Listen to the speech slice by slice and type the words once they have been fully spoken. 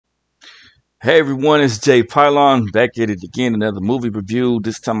Hey everyone, it's Jay Pylon back at it again. Another movie review.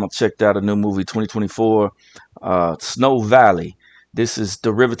 This time I checked out a new movie, 2024, Snow Valley. This is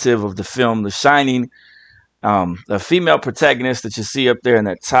derivative of the film The Shining. The female protagonist that you see up there in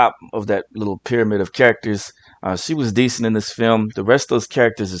that top of that little pyramid of characters, she was decent in this film. The rest of those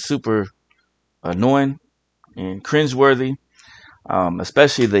characters are super annoying and cringeworthy,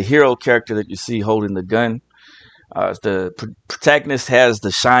 especially the hero character that you see holding the gun. The protagonist has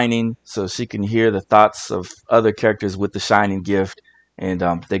the shining, so she can hear the thoughts of other characters with the shining gift. And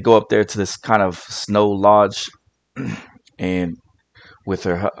they go up there to this kind of snow lodge, and with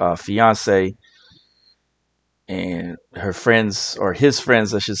her fiance and her friends, or his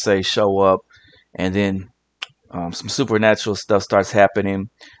friends, I should say, show up. And then some supernatural stuff starts happening.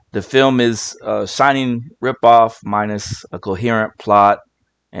 The film is Shining ripoff minus a coherent plot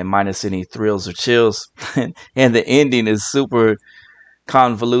and minus any thrills or chills. And the ending is super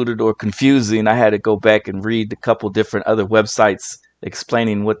convoluted or confusing. I had to go back and read a couple different other websites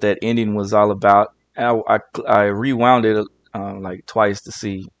explaining what that ending was all about. I rewound it like twice to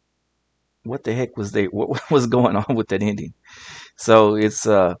see what the heck was what was going on with that ending. So it's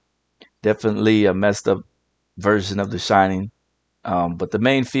definitely a messed up version of The Shining. But the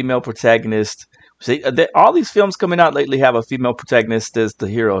main female protagonist, see, all these films coming out lately have a female protagonist as the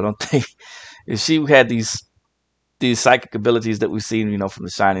hero, don't they? She had these psychic abilities that we've seen, from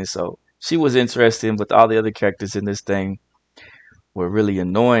The Shining. So she was interesting, but all the other characters in this thing were really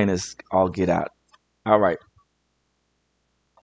annoying as all get out. All right.